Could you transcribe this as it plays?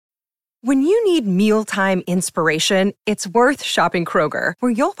When you need mealtime inspiration, it's worth shopping Kroger,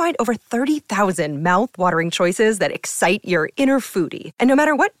 where you'll find over 30,000 mouth-watering choices that excite your inner foodie. And no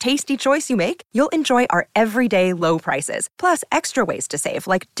matter what tasty choice you make, you'll enjoy our everyday low prices, plus extra ways to save,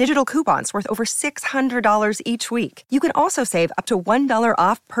 like digital coupons worth over $600 each week. You can also save up to $1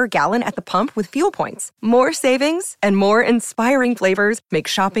 off per gallon at the pump with fuel points. More savings and more inspiring flavors make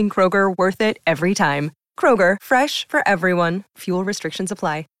shopping Kroger worth it every time. Kroger, fresh for everyone. Fuel restrictions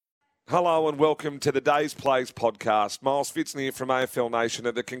apply. Hello and welcome to the Days Plays podcast. Miles Fitzner here from AFL Nation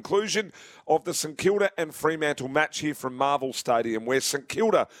at the conclusion of the St Kilda and Fremantle match here from Marvel Stadium, where St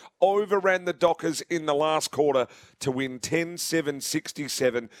Kilda overran the Dockers in the last quarter to win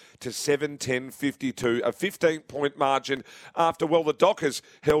 10-7-67 to 7-10-52, a 15-point margin after, the Dockers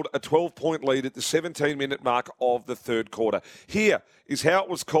held a 12-point lead at the 17-minute mark of the third quarter. Here is how it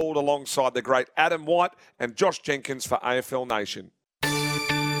was called alongside the great Adam White and Josh Jenkins for AFL Nation.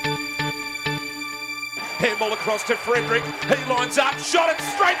 Handball across to Frederick. He lines up, shot it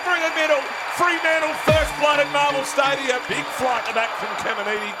straight through the middle. Fremantle first blood at Marvel Stadium. Big flight to back from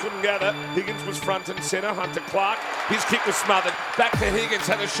Caminiti, couldn't gather. Higgins was front and centre. Hunter Clark, his kick was smothered. Back to Higgins,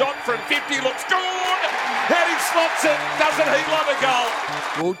 had a shot from 50, looks good. And he slots it. Doesn't he love a goal?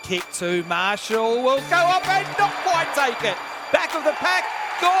 Good kick to Marshall. Will go up and not quite take it. Back of the pack.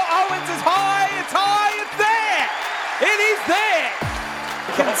 Owens is high. It's high. It's there. It is there.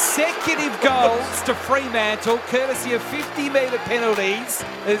 Consecutive goals to Fremantle, courtesy of 50-metre penalties,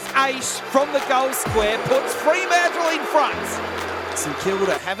 as Ace from the goal square puts Fremantle in front. St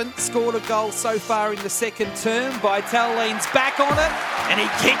Kilda haven't scored a goal so far in the second term. Vitale leans back on it, and he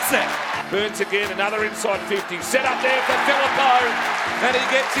kicks it. Burns again, another inside 50. Set up there for Filippo, and he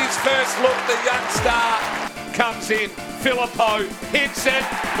gets his first look. The young star comes in. Filippo hits it,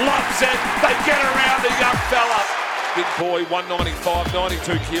 loves it. They get around the young fella. Big boy, 195,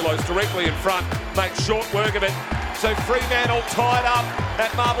 92 kilos, directly in front, makes short work of it. So Fremantle tied up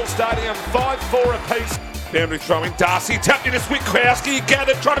at Marvel Stadium, 5-4 apiece. Boundary throwing, Darcy tapped into Switkowski,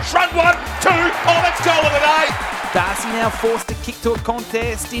 gathered, trying to shrug 1, 2, that's goal of the day. Darcy now forced to kick to a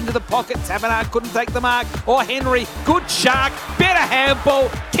contest, into the pocket, Taberner couldn't take the mark, or Henry, good shark, better handball,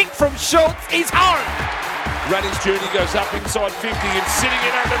 kick from Schultz, he's home. Runnings Jr. goes up inside 50 and sitting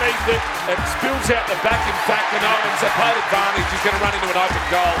in underneath it and spills out the back, in fact, and Owens a paid advantage. He's going to run into an open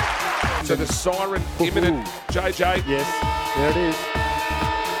goal. So the siren imminent. JJ. Yes, there it is.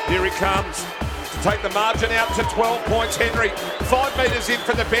 Here he comes to take the margin out to 12 points. Henry, 5 metres in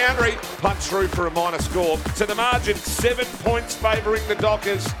for the boundary. Punch through for a minor score. So the margin, 7 points favouring the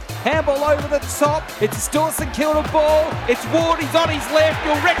Dockers. Handball over the top. It's still a St Kilda ball. It's Ward. He's on his left.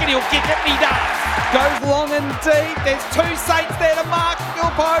 You'll reckon he'll kick it, and he does. Goes long and deep. There's 2 Saints there to mark.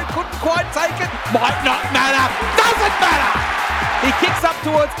 Philippo couldn't quite take it. Might not matter. Doesn't matter. He kicks up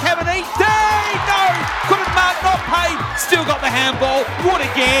towards Caminiti. No. Couldn't mark. Not paid. Still got the handball. Wood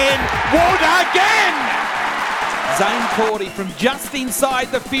again. Wood again. Zane Cordy from just inside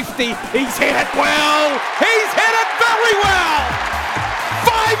the 50. He's hit it well. He's hit it very well.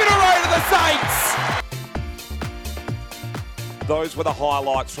 5 in a row to the Saints. Those were the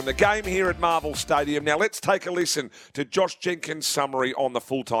highlights from the game here at Marvel Stadium. Now let's take a listen to Josh Jenkins' summary on the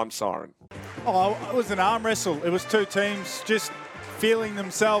full-time siren. Oh, it was an arm wrestle. It was 2 teams just feeling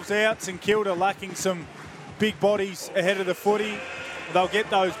themselves out. St Kilda lacking some big bodies ahead of the footy. They'll get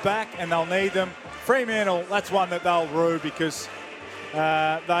those back and they'll need them. Fremantle, that's one that they'll rue because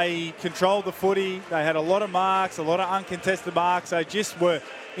they controlled the footy. They had a lot of marks, a lot of uncontested marks. They just were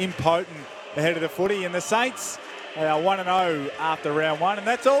impotent ahead of the footy. And the Saints, they are 1-0 after round 1, and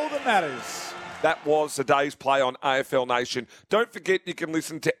that's all that matters. That was the day's play on AFL Nation. Don't forget you can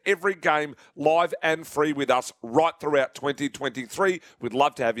listen to every game live and free with us right throughout 2023. We'd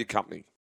love to have your company.